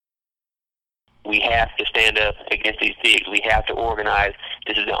We have to stand up against these pigs. We have to organize.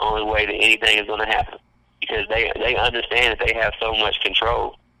 This is the only way that anything is going to happen, because they understand that they have so much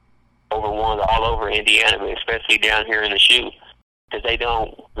control over ones all over Indiana, but especially down here in the SHU, because they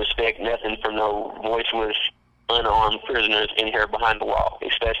don't respect nothing from no voiceless, unarmed prisoners in here behind the wall,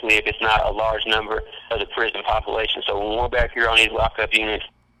 especially if it's not a large number of the prison population. So when we're back here on these lockup units,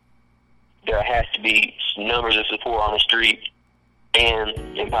 there has to be numbers of support on the street and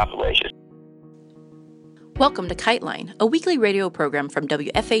in population. Welcome to Kite Line, a weekly radio program from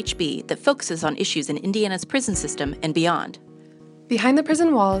WFHB that focuses on issues in Indiana's prison system and beyond. Behind the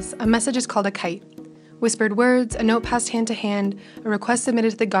prison walls, a message is called a kite. Whispered words, a note passed hand to hand, a request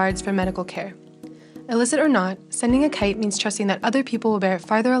submitted to the guards for medical care. Illicit or not, sending a kite means trusting that other people will bear it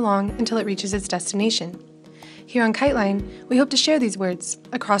farther along until it reaches its destination. Here on Kite Line, we hope to share these words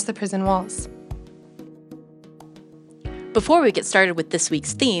across the prison walls. Before we get started with this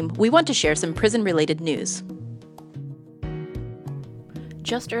week's theme, we want to share some prison-related news.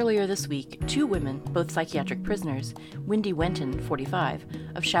 Just earlier this week, 2 women, both psychiatric prisoners, Wendy Wenton, 45,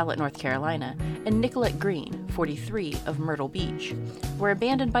 of Charlotte, North Carolina, and Nicolette Green, 43, of Myrtle Beach, were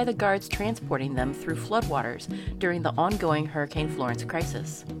abandoned by the guards transporting them through floodwaters during the ongoing Hurricane Florence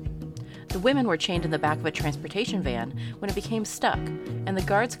crisis. The women were chained in the back of a transportation van when it became stuck, and the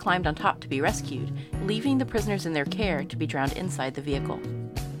guards climbed on top to be rescued, leaving the prisoners in their care to be drowned inside the vehicle.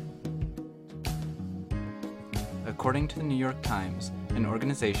 According to the New York Times, an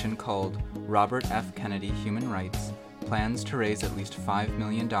organization called Robert F. Kennedy Human Rights plans to raise at least $5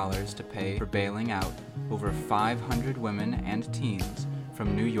 million to pay for bailing out over 500 women and teens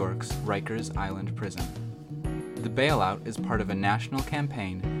from New York's Rikers Island prison. The bailout is part of a national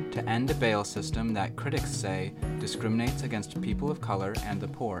campaign to end a bail system that critics say discriminates against people of color and the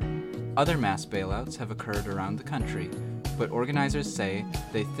poor. Other mass bailouts have occurred around the country, but organizers say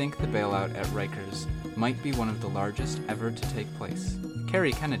they think the bailout at Rikers might be one of the largest ever to take place.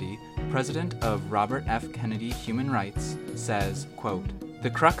 Carrie Kennedy, president of Robert F. Kennedy Human Rights, says, quote, "The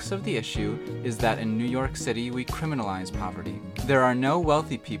crux of the issue is that in New York City we criminalize poverty. There are no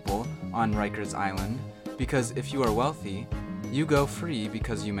wealthy people on Rikers Island, because if you are wealthy, you go free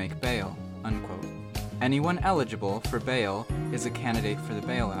because you make bail," unquote. Anyone eligible for bail is a candidate for the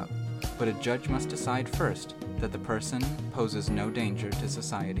bailout, but a judge must decide first that the person poses no danger to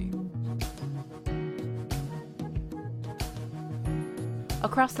society.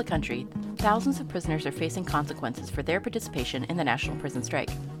 Across the country, thousands of prisoners are facing consequences for their participation in the national prison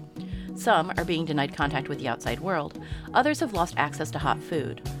strike. Some are being denied contact with the outside world, others have lost access to hot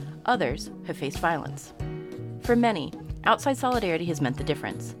food, others have faced violence. For many, outside solidarity has meant the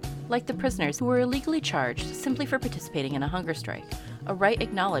difference, like the prisoners who were illegally charged simply for participating in a hunger strike, a right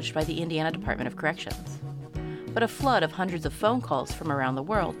acknowledged by the Indiana Department of Corrections. But a flood of hundreds of phone calls from around the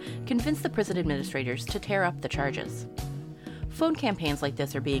world convinced the prison administrators to tear up the charges. Phone campaigns like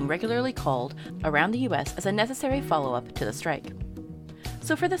this are being regularly called around the U.S. as a necessary follow-up to the strike.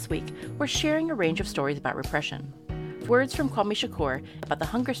 So for this week, we're sharing a range of stories about repression. Words from Kwame Shakur about the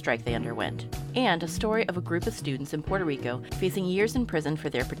hunger strike they underwent, and a story of a group of students in Puerto Rico facing years in prison for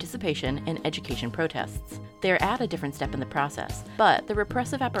their participation in education protests. They're at a different step in the process, but the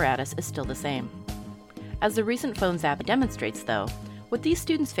repressive apparatus is still the same. As the recent phone zap demonstrates, though, what these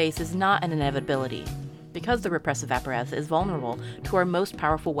students face is not an inevitability, because the repressive apparatus is vulnerable to our most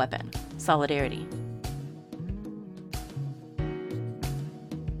powerful weapon, solidarity.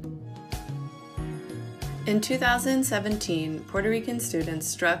 In 2017, Puerto Rican students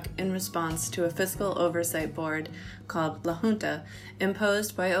struck in response to a fiscal oversight board called La Junta,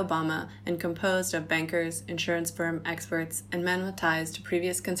 imposed by Obama and composed of bankers, insurance firm experts, and men with ties to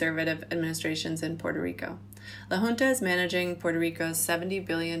previous conservative administrations in Puerto Rico. La Junta is managing Puerto Rico's $70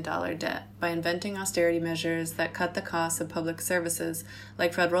 billion debt by inventing austerity measures that cut the costs of public services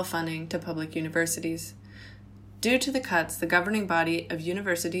like federal funding to public universities. Due to the cuts, the governing body of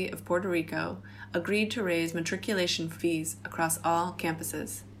University of Puerto Rico agreed to raise matriculation fees across all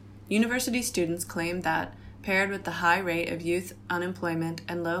campuses. University students claimed that, paired with the high rate of youth unemployment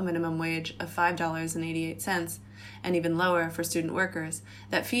and low minimum wage of $5.88, and even lower for student workers,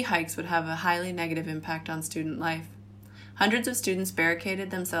 that fee hikes would have a highly negative impact on student life. Hundreds of students barricaded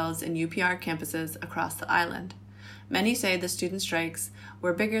themselves in UPR campuses across the island. Many say the student strikes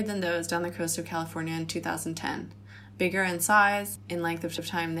were bigger than those down the coast of California in 2010, bigger in size, in length of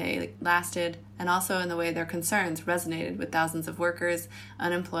time they lasted, and also in the way their concerns resonated with thousands of workers,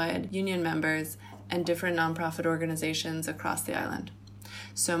 unemployed, union members, and different nonprofit organizations across the island.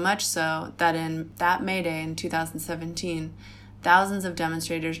 So much so that in that May Day in 2017, thousands of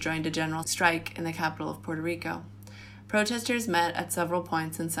demonstrators joined a general strike in the capital of Puerto Rico. Protesters met at several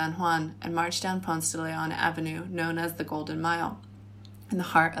points in San Juan and marched down Ponce de Leon Avenue, known as the Golden Mile, in the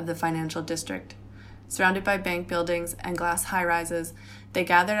heart of the financial district. Surrounded by bank buildings and glass high-rises, they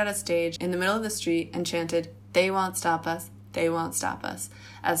gathered at a stage in the middle of the street and chanted, "They won't stop us, they won't stop us,"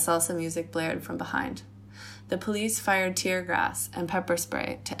 as salsa music blared from behind. The police fired tear gas and pepper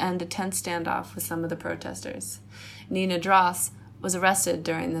spray to end a tense standoff with some of the protesters. Nina Dross was arrested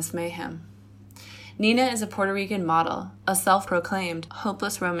during this mayhem. Nina is a Puerto Rican model, a self-proclaimed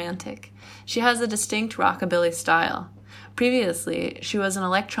hopeless romantic. She has a distinct rockabilly style. Previously, she was an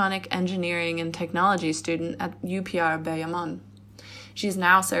electronic engineering and technology student at UPR Bayamón. She is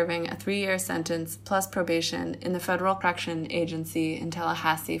now serving a 3-year sentence plus probation in the Federal Correction Agency in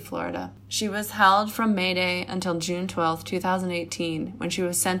Tallahassee, Florida. She was held from May Day until June 12, 2018, when she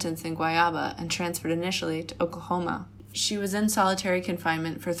was sentenced in Guayaba and transferred initially to Oklahoma. She was in solitary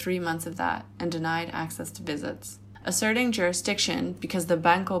confinement for 3 months of that and denied access to visits. Asserting jurisdiction because the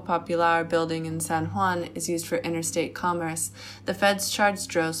Banco Popular building in San Juan is used for interstate commerce, the feds charged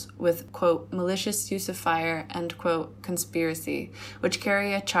Dross with, quote, malicious use of fire and, quote, conspiracy, which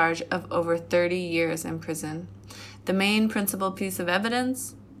carry a charge of over 30 years in prison. The main principal piece of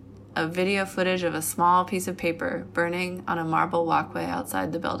evidence? A video footage of a small piece of paper burning on a marble walkway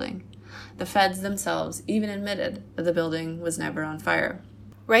outside the building. The feds themselves even admitted that the building was never on fire.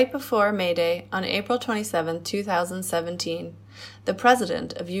 Right before May Day, on April 27, 2017, the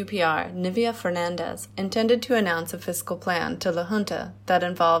president of UPR, Nivia Fernandez, intended to announce a fiscal plan to La Junta that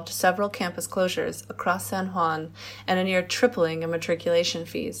involved several campus closures across San Juan and a near tripling of matriculation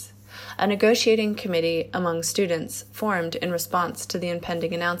fees. A negotiating committee among students formed in response to the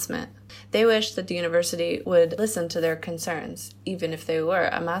impending announcement. They wished that the university would listen to their concerns, even if they were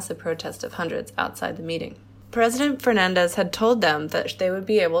a massive protest of hundreds outside the meeting. President Fernandez had told them that they would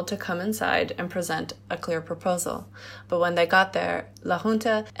be able to come inside and present a clear proposal, but when they got there, La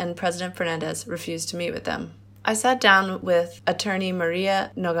Junta and President Fernandez refused to meet with them. I sat down with attorney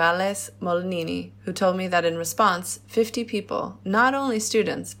Maria Nogales Molinini, who told me that in response, 50 people, not only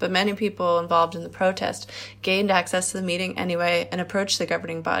students, but many people involved in the protest, gained access to the meeting anyway and approached the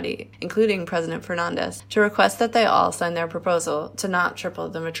governing body, including President Fernandez, to request that they all sign their proposal to not triple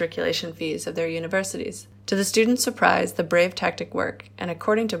the matriculation fees of their universities. To the students' surprise, the brave tactic worked, and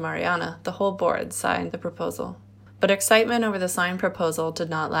according to Mariana, the whole board signed the proposal. But excitement over the signed proposal did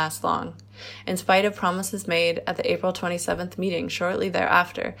not last long. In spite of promises made at the April 27th meeting shortly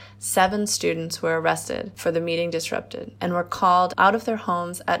thereafter, 7 students were arrested for the meeting disrupted and were called out of their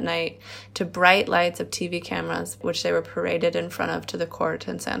homes at night to bright lights of TV cameras, which they were paraded in front of to the court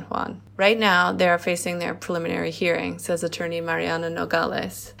in San Juan. Right now, they are facing their preliminary hearing, says attorney Mariana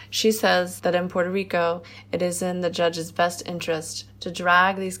Nogales. She says that in Puerto Rico, it is in the judge's best interest to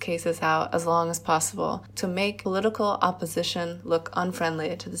drag these cases out as long as possible to make political opposition look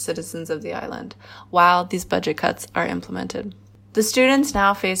unfriendly to the citizens of the island, while these budget cuts are implemented. The students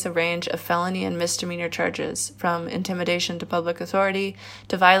now face a range of felony and misdemeanor charges, from intimidation to public authority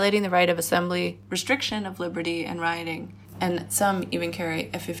to violating the right of assembly, restriction of liberty, and rioting, and some even carry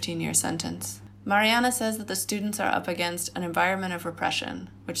a 15-year sentence. Mariana says that the students are up against an environment of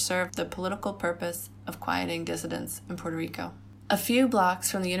repression, which served the political purpose of quieting dissidents in Puerto Rico. A few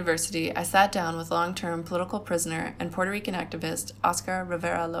blocks from the university, I sat down with long-term political prisoner and Puerto Rican activist Oscar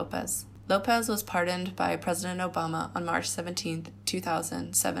Rivera Lopez. Lopez was pardoned by President Obama on March 17,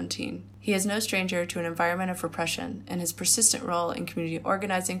 2017. He is no stranger to an environment of repression, and his persistent role in community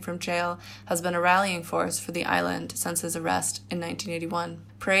organizing from jail has been a rallying force for the island since his arrest in 1981.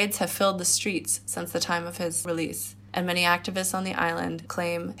 Parades have filled the streets since the time of his release, and many activists on the island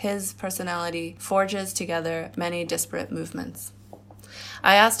claim his personality forges together many disparate movements.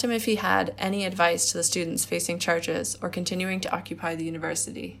 I asked him if he had any advice to the students facing charges or continuing to occupy the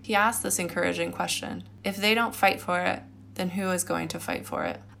university. He asked this encouraging question: if they don't fight for it, then who is going to fight for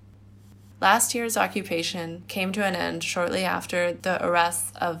it? Last year's occupation came to an end shortly after the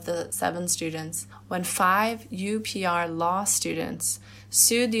arrests of the 7 students, when 5 UPR law students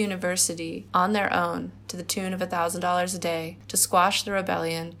sued the university on their own to the tune of $1,000 a day to squash the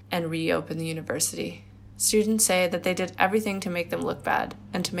rebellion and reopen the university. Students say that they did everything to make them look bad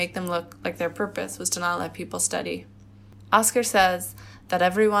and to make them look like their purpose was to not let people study. Oscar says that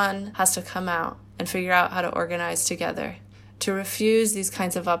everyone has to come out and figure out how to organize together, to refuse these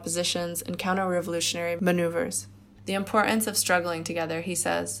kinds of oppositions and counter-revolutionary maneuvers. The importance of struggling together, he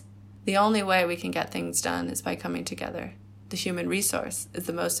says. The only way we can get things done is by coming together. The human resource is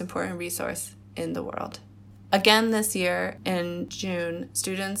the most important resource in the world. Again this year, in June,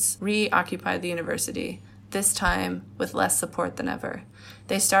 students reoccupied the university, this time with less support than ever.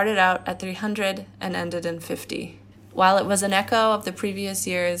 They started out at 300 and ended in 50. While it was an echo of the previous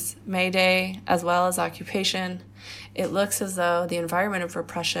year's May Day as well as occupation, it looks as though the environment of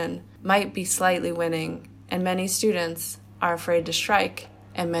repression might be slightly winning, and many students are afraid to strike,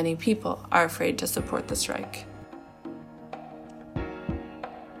 and many people are afraid to support the strike.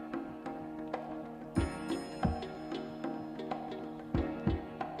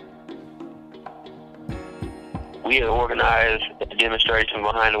 We had organized a demonstration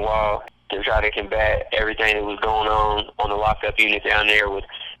behind the wall to try to combat everything that was going on the lockup unit down there, with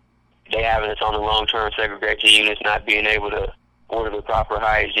they having us on the long-term segregation units, not being able to order the proper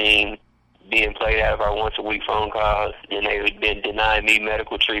hygiene, being played out of our once-a-week phone calls, and they had been denying me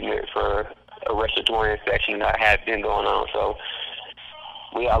medical treatment for a respiratory infection that I had been going on. So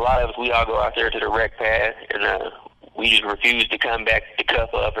a lot of us, we all go out there to the rec pad, and we just refused to come back to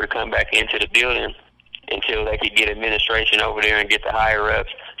cuff up or come back into the building until they could get administration over there and get the higher-ups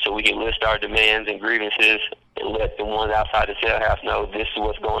so we can list our demands and grievances and let the ones outside the cell house know this is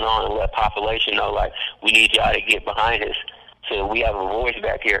what's going on, and let population know, like, we need y'all to get behind us so we have a voice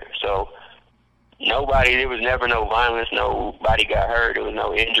back here. So there was never no violence, nobody got hurt, there was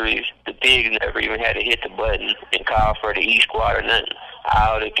no injuries. The pigs never even had to hit the button and call for the E-Squad or nothing.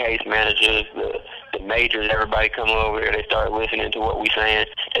 All the case managers, the majors, everybody come over there, they start listening to what we saying,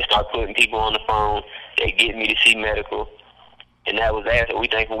 they start putting people on the phone, they get me to see medical, and that was that. So we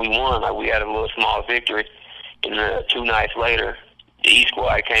think when we won, like, we had a little small victory, and 2 nights later, the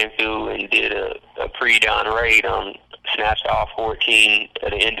E-Squad came through and did a pre-dawn raid on, snatched off 14 of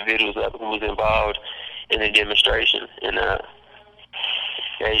the individuals who was involved in the demonstration. And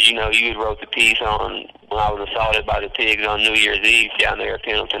as you know, you had wrote the piece on when I was assaulted by the pigs on New Year's Eve down there at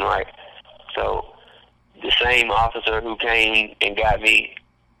Pendleton, right? So the same officer who came and got me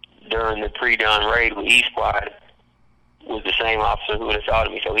during the pre-dawn raid with E-Squad was the same officer who had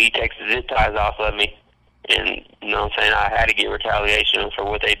assaulted me. So he takes the zip ties off of me, and, you know what I'm saying, I had to get retaliation for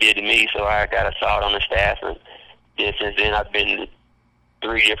what they did to me, so I got assault on the staff, and since then I've been to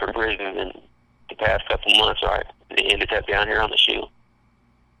 3 different prisons in the past couple months, right? They ended up down here on the shoe.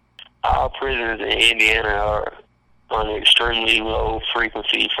 All prisons in Indiana are on an extremely low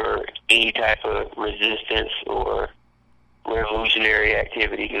frequency for any type of resistance or revolutionary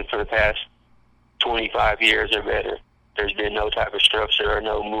activity, because for the past 25 years or better, there's been no type of structure or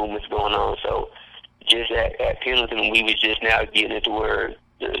no movements going on. So just at Pendleton, we was just now getting it to where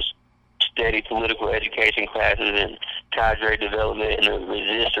there's steady political education classes and cadre development, and the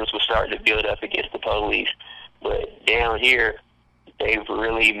resistance was starting to build up against the police. But down here, they've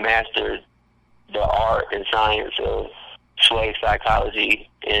really mastered the art and science of slave psychology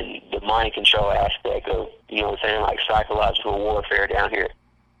and the mind control aspect of, you know what I'm saying, like psychological warfare down here.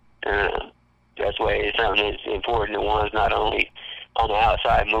 That's why it's something that's important to ones not only on the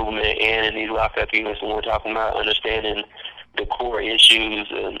outside movement and in these lockup units when we're talking about understanding the core issues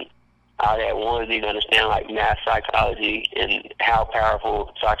and all that. Ones need to understand, like, mass psychology and how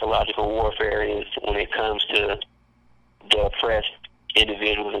powerful psychological warfare is when it comes to the oppressed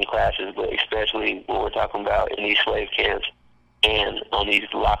individuals and classes, but especially when we're talking about in these slave camps and on these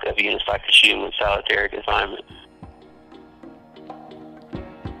lockup units like the SHU and solitary confinement.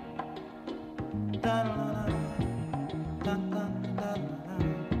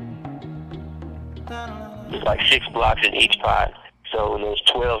 There's like 6 blocks in each pod, so there's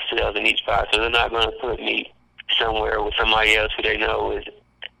 12 cells in each pod, so they're not going to put me somewhere with somebody else who they know is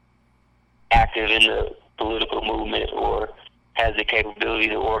active in the political movement or has the capability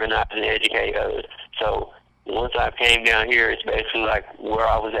to organize and educate others. So once I came down here, it's basically like where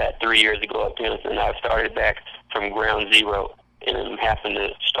I was at 3 years ago at Pendleton. I've started back from ground zero, and I'm having to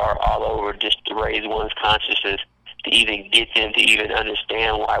start all over just to raise one's consciousness to even get them to even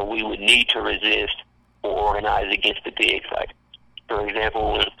understand why we would need to resist or organize against the pigs. Like, for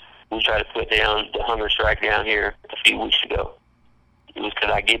example, when we tried to put down the hunger strike down here a few weeks ago, it was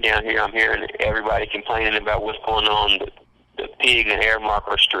because I get down here, I'm hearing everybody complaining about what's going on. The pigs and Airmark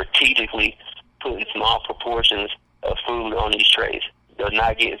are strategically putting small proportions of food on these trays. They're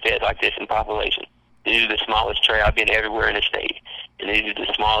not getting fed like this in population. This is the smallest tray. I've been everywhere in the state, and these are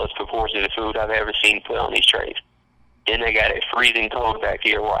the smallest proportions of food I've ever seen put on these trays. Then they got it freezing cold back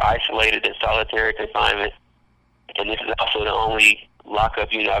here. We're isolated in solitary confinement, and this is also the only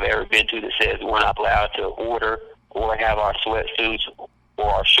lockup unit I've ever been to that says we're not allowed to order or have our sweatsuits or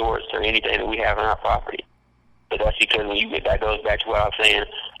our shorts or anything that we have on our property. But that's because that goes back to what I was saying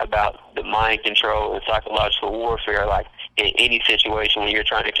about the mind control and psychological warfare. Like, in any situation when you're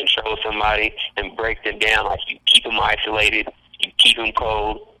trying to control somebody and break them down, like, you keep them isolated, you keep them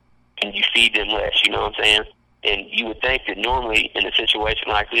cold, and you feed them less, you know what I'm saying? And you would think that normally in a situation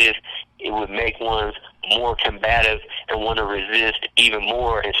like this, it would make one's more combative and want to resist even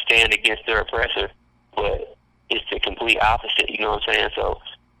more and stand against their oppressor. But it's the complete opposite, you know what I'm saying? So,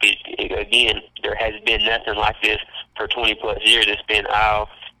 again, there has been nothing like this for 20-plus years. It's been all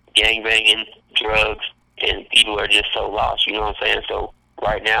gangbanging, drugs, and people are just so lost, you know what I'm saying? So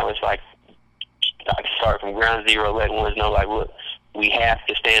right now it's like I start from ground zero, letting ones know, like, look, we have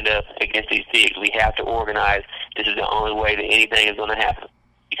to stand up against these pigs. We have to organize. This is the only way that anything is going to happen,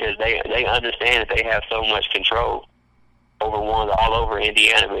 because they understand that they have so much control over ones all over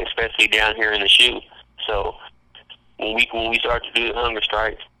Indiana, but especially down here in the shoe. So when we start to do the hunger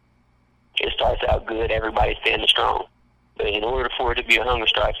strikes, it starts out good. Everybody's standing strong. But in order for it to be a hunger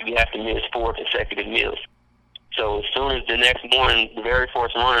strike, you have to miss 4 consecutive meals. So as soon as the next morning, the very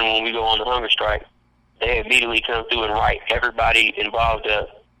first morning when we go on the hunger strike, they immediately come through and write everybody involved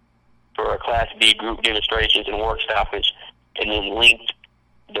up for a Class B group demonstrations and work stoppage, and then linked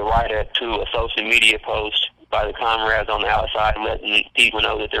the write-up to a social media post by the comrades on the outside, letting people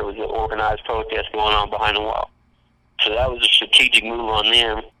know that there was an organized protest going on behind the wall. So that was a strategic move on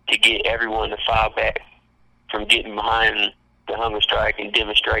them to get everyone to file back from getting behind the hunger strike and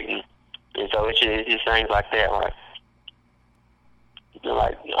demonstrating. And so it's just things like that, right?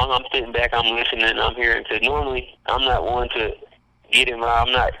 Like, I'm sitting back, I'm listening, and I'm hearing, because normally I'm not one to get involved.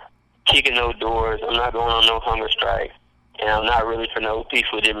 I'm not kicking no doors. I'm not going on no hunger strike. And I'm not really for no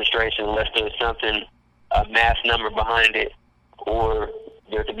peaceful demonstration unless there's something, a mass number behind it, or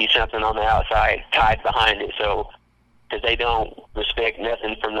there could be something on the outside tied behind it. So, because they don't respect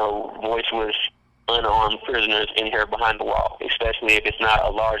nothing from no voiceless, unarmed prisoners in here behind the wall, especially if it's not a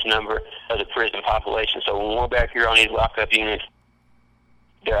large number of the prison population. So when we're back here on these lockup units,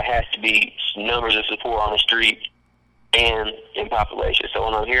 there has to be numbers of support on the street and in population. So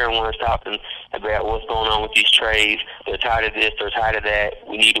when I'm hearing ones talking about what's going on with these trays, they're tired of this, they're tired of that,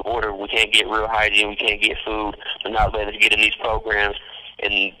 we need to order, we can't get real hygiene, we can't get food, they're not letting us get in these programs,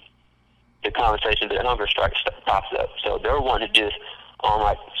 and the conversation that hunger strike pops up. So they're wanting to just, on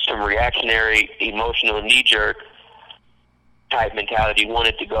like some reactionary, emotional, knee-jerk type mentality,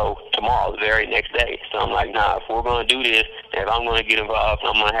 wanted to go tomorrow, the very next day. So I'm like, nah, if we're going to do this, if I'm going to get involved,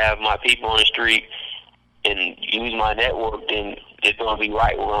 I'm going to have my people on the street and use my network, then it's going to be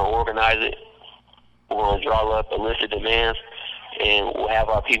right. We're going to organize it. We're going to draw up a list of demands, and we'll have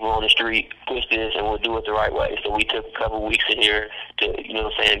our people on the street push this, and we'll do it the right way. So we took a couple weeks in here to, you know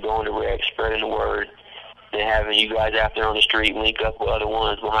what I'm saying, going to rec, spreading the word, and having you guys out there on the street link up with other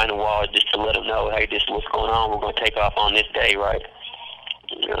ones behind the wall just to let them know, hey, this is what's going on. We're going to take off on this day, right?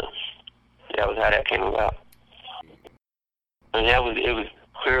 You know, that was how that came about. And it was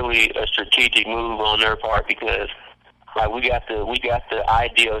clearly a strategic move on their part, because like we got the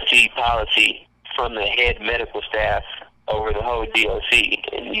IDOC policy from the head medical staff over the whole DOC,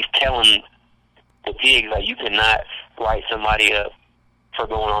 and he's telling the pigs, like, you cannot write somebody up for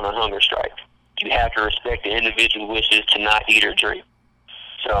going on a hunger strike. You have to respect the individual wishes to not eat or drink.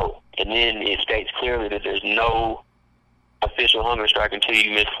 So, and then it states clearly that there's no official hunger strike until you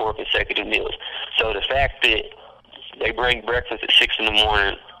miss 4 consecutive meals. So the fact that they bring breakfast at 6 in the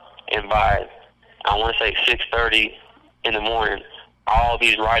morning, and by, I want to say 6:30 in the morning, all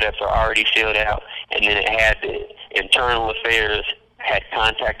these write-ups are already filled out, and then it had the internal affairs had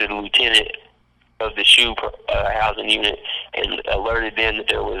contacted the lieutenant of the SHU housing unit and alerted them that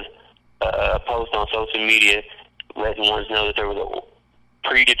there was a post on social media letting ones know that there was a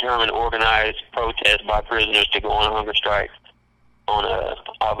predetermined organized protest by prisoners to go on a hunger strike on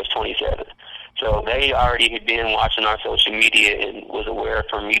August 27th. So they already had been watching our social media and was aware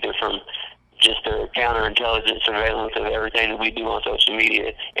from either from just their counterintelligence surveillance of everything that we do on social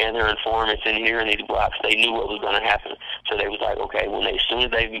media and their informants in here in these blocks. They knew what was going to happen. So they was like, okay, as soon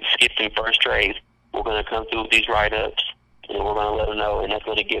as they skip them first trays, we're going to come through with these write-ups, and we're going to let them know, and that's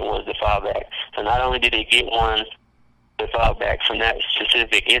going to get ones to file back. So not only did they get ones to file back from that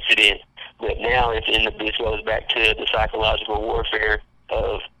specific incident, but now this goes back to the psychological warfare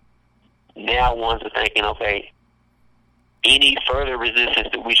of now ones are thinking, okay, any further resistance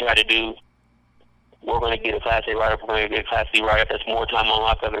that we try to do, we're going to get a Class A write-up, we're going to get a Class B write-up, that's more time on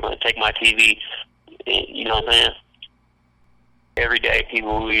lockup, they're going to take my TV, you know what I'm saying? Every day, a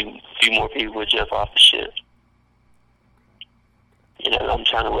few more people would jump off the ship. You know, I'm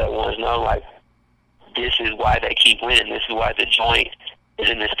trying to let ones know, like, this is why they keep winning. This is why the joint is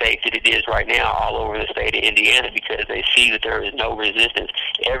in the state that it is right now, all over the state of Indiana, because they see that there is no resistance.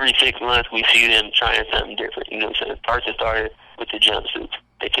 Every 6 months, we see them trying something different. You know what I'm saying? First, it started with the jumpsuits.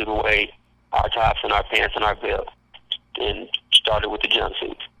 They took away our tops and our pants and our belt, and started with the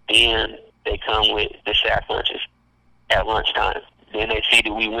jumpsuits. Then they come with the sack lunches at lunchtime. Then they see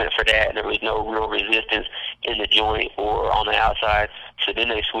that we went for that and there was no real resistance in the joint or on the outside. So then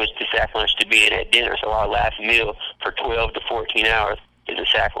they switched to sack lunch to being at dinner. So our last meal for 12 to 14 hours is a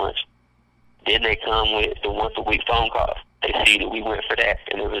sack lunch. Then they come with the once-a-week phone calls. They see that we went for that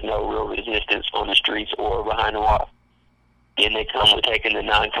and there was no real resistance on the streets or behind the wall. Then they come with taking the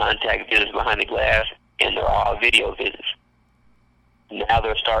non-contact visits behind the glass, and they're all video visits. Now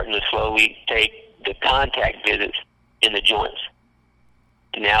they're starting to slowly take the contact visits in the joints.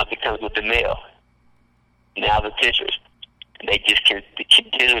 Now it comes with the mail. Now the pictures. They just can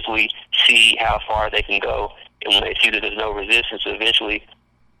continuously see how far they can go. And when they see that there's no resistance, eventually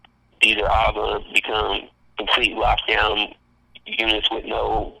these are all going to become complete lockdown units with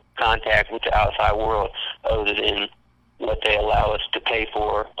no contact with the outside world other than what they allow us to pay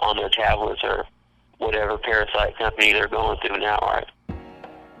for on their tablets or whatever parasite company they're going through now, right?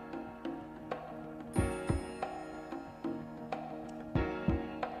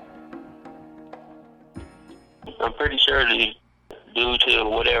 I'm pretty sure that due to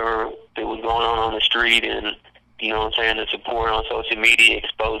whatever that was going on the street and, you know what I'm saying, the support on social media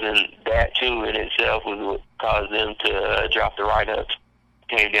exposing that too in itself was what caused them to drop the write-ups.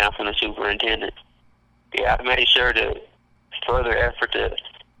 Came down from the superintendent. Yeah, I made sure to further effort to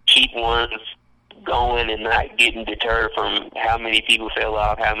keep ones going and not getting deterred from how many people fell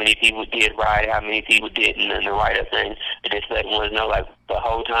off, how many people did right, how many people didn't, and the write-up thing. And just letting ones know, like, the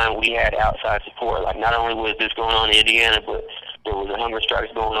whole time we had outside support. Like, not only was this going on in Indiana, but there was a hunger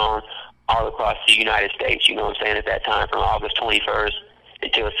strikes going on all across the United States, you know what I'm saying, at that time, from August 21st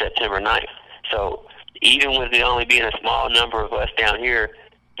until September 9th. So even with it only being a small number of us down here,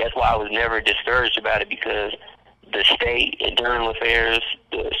 that's why I was never discouraged about it, because the state, internal affairs,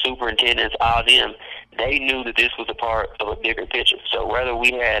 the superintendents, all of them, they knew that this was a part of a bigger picture. So whether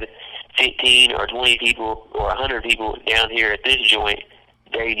we had 15 or 20 people or 100 people down here at this joint,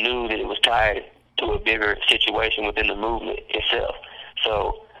 they knew that it was tied to a bigger situation within the movement itself.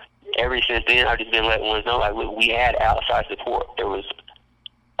 So ever since then, I've just been letting ones know, like, look, we had outside support. There was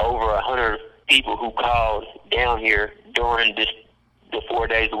over 100 people who called down here during the 4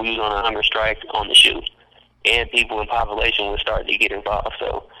 days that we was on a hunger strike on the shoot. And people in population were starting to get involved.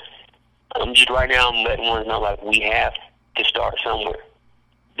 So I'm just right now, I'm letting ones know, like, we have to start somewhere.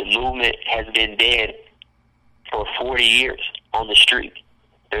 The movement has been dead for 40 years on the street.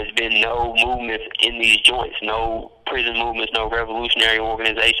 There's been no movements in these joints, no prison movements, no revolutionary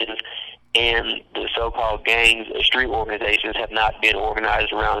organizations, and the so-called gangs or street organizations have not been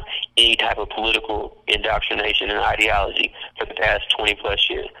organized around any type of political indoctrination and ideology for the past 20-plus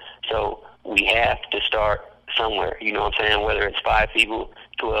years. So we have to start somewhere, you know what I'm saying, whether it's 5 people,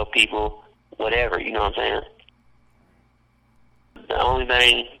 12 people, whatever, you know what I'm saying. The only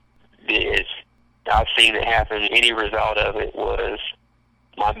thing that I've seen that happen, any result of it, was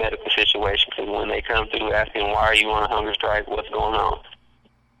my medical situation, because when they come through asking, why are you on a hunger strike, what's going on?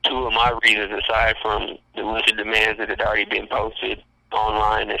 2 of my reasons, aside from the list of demands that had already been posted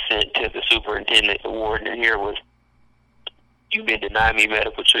online and sent to the superintendent, the warden in here, was, you've been denying me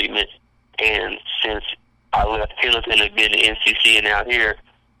medical treatment, and since I left Pendleton and been to NCC and out here,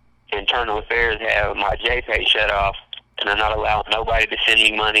 internal affairs have my JPay shut off, and I'm not allowing nobody to send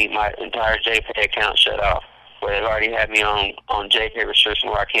me money. My entire JPay account shut off, where they've already had me on JPay restriction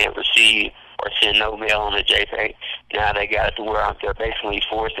where I can't receive or send no mail on the JPay. Now they got it to where they're basically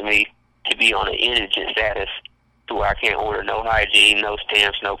forcing me to be on an indigent status, to where I can't order no hygiene, no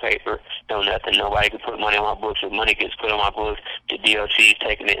stamps, no paper, no nothing. Nobody can put money on my books. If money gets put on my books, the DOC's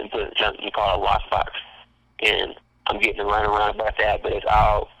taking it and putting something called a lockbox. And I'm getting to run around about that, but it's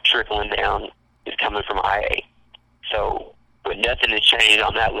all trickling down. It's coming from IA. So, but nothing has changed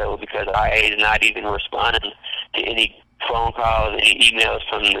on that level, because IA is not even responding to any phone calls, any emails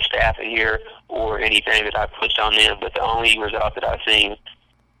from the staff in here, or anything that I pushed on them. But the only result that I've seen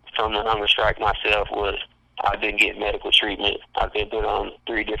from the hunger strike myself was I've been getting medical treatment. I've been put on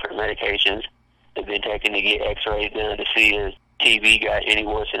 3 different medications. They've been taken to get x-rays done to see if TB got any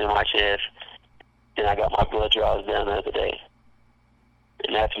worse in my chest. Then I got my blood draws done the other day.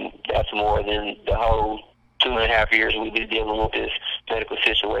 And that's more than the whole 2.5 years we've been dealing with this medical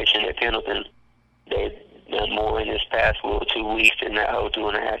situation at Pendleton. They've done more in this past 2 weeks than that whole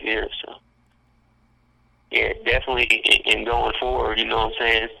 2.5 years. So, yeah, definitely in going forward, you know what I'm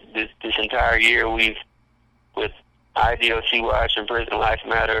saying, this entire year we've, with IDOC Watch and Prison Life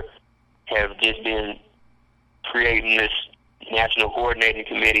Matter, have just been creating this national coordinating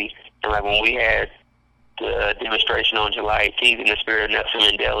committee. And like when we had the demonstration on July 18th in the spirit of Nelson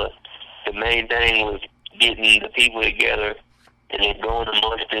Mandela, the main thing was getting the people together and then going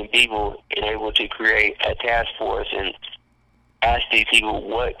amongst them people and able to create a task force and ask these people,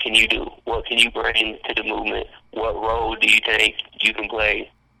 what can you do? What can you bring to the movement? What role do you think you can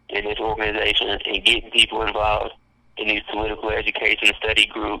play in this organization, and getting people involved in these political education study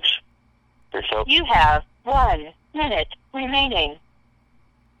groups? And so you have 1 minute remaining.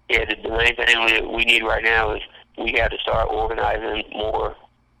 Yeah, the main thing we need right now is we have to start organizing more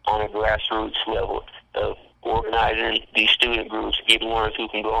on a grassroots level, of organizing these student groups, getting ones who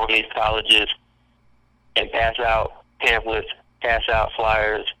can go on these colleges and pass out pamphlets, pass out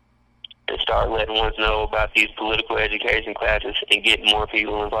flyers, and start letting ones know about these political education classes and getting more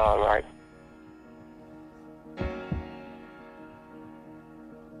people involved, right?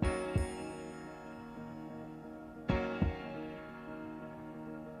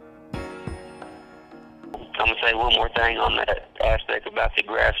 I'm going to say one more thing on that aspect about the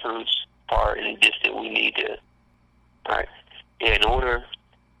grassroots part, and just that we need to, all right, in order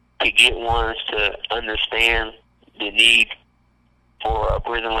to get ones to understand the need for a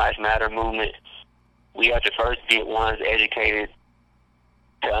Prison Lives Matter movement, we have to first get ones educated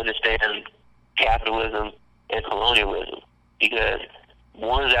to understand capitalism and colonialism, because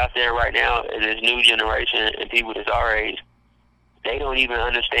ones out there right now, this new generation and people that's our age, they don't even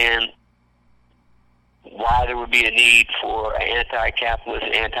understand why there would be a need for an anti-capitalist,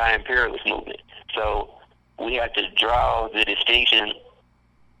 anti-imperialist movement. So we have to draw the distinction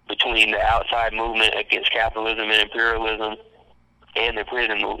between the outside movement against capitalism and imperialism and the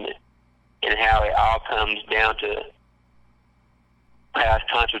prison movement, and how it all comes down to class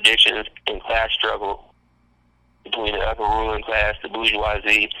contradictions and class struggle between the upper ruling class, the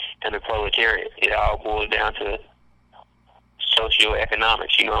bourgeoisie, and the proletariat. It all boils down to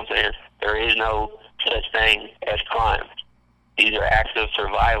socioeconomics, you know what I'm saying? There is no such thing as crime. These are acts of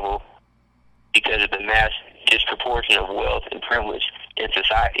survival because of the mass disproportion of wealth and privilege in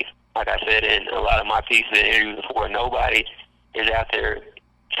society. Like I said in a lot of my pieces and interviews before, nobody is out there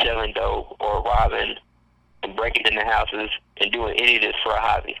selling dope or robbing and breaking into houses and doing any of this for a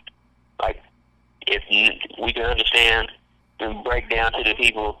hobby. Like, if we can understand and break down to the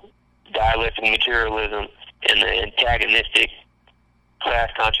people dialectic materialism and the antagonistic class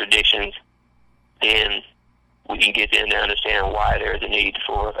contradictions, then we can get them to understand why there's a need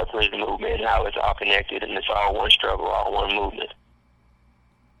for a prison movement and how it's all connected and it's all one struggle, all one movement.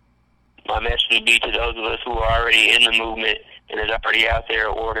 My message would be to those of us who are already in the movement and is already out there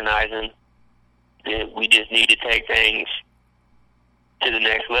organizing, that we just need to take things to the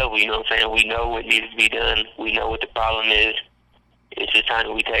next level, you know what I'm saying? We know what needs to be done. We know what the problem is. It's just time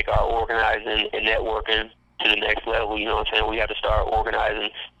that we take our organizing and networking to the next level, you know what I'm saying? We have to start organizing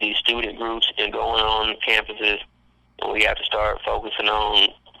these student groups and going on campuses, and we have to start focusing on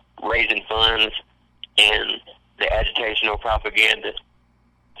raising funds and the agitational propaganda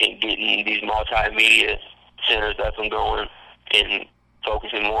and getting these multimedia centers up and going and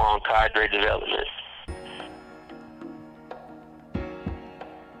focusing more on cadre development.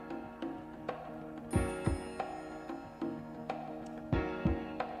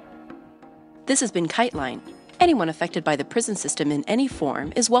 This has been KiteLine. Anyone affected by the prison system in any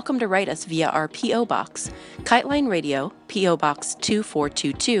form is welcome to write us via our P.O. Box, KiteLine Radio, P.O. Box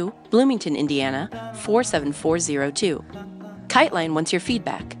 2422, Bloomington, Indiana 47402. KiteLine wants your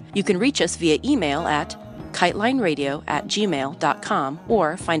feedback. You can reach us via email at kitelineradio@gmail.com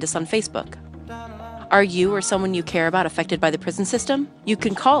or find us on Facebook. Are you or someone you care about affected by the prison system? You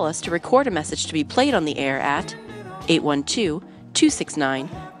can call us to record a message to be played on the air at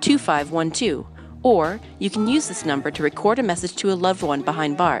 812-269-2512, or you can use this number to record a message to a loved one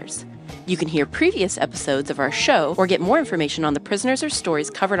behind bars. You can hear previous episodes of our show or get more information on the prisoners or stories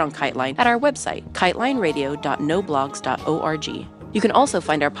covered on KiteLine at our website, kitelineradio.noblogs.org. You can also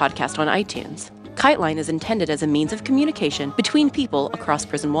find our podcast on iTunes. KiteLine is intended as a means of communication between people across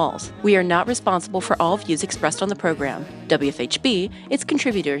prison walls. We are not responsible for all views expressed on the program. WFHB, its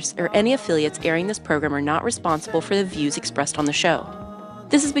contributors, or any affiliates airing this program are not responsible for the views expressed on the show.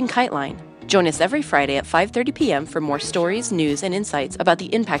 This has been KiteLine. Join us every Friday at 5:30 p.m. for more stories, news, and insights about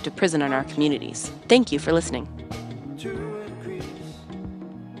the impact of prison on our communities. Thank you for listening.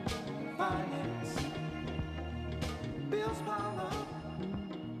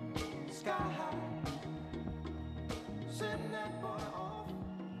 Sky high, sitting that boy.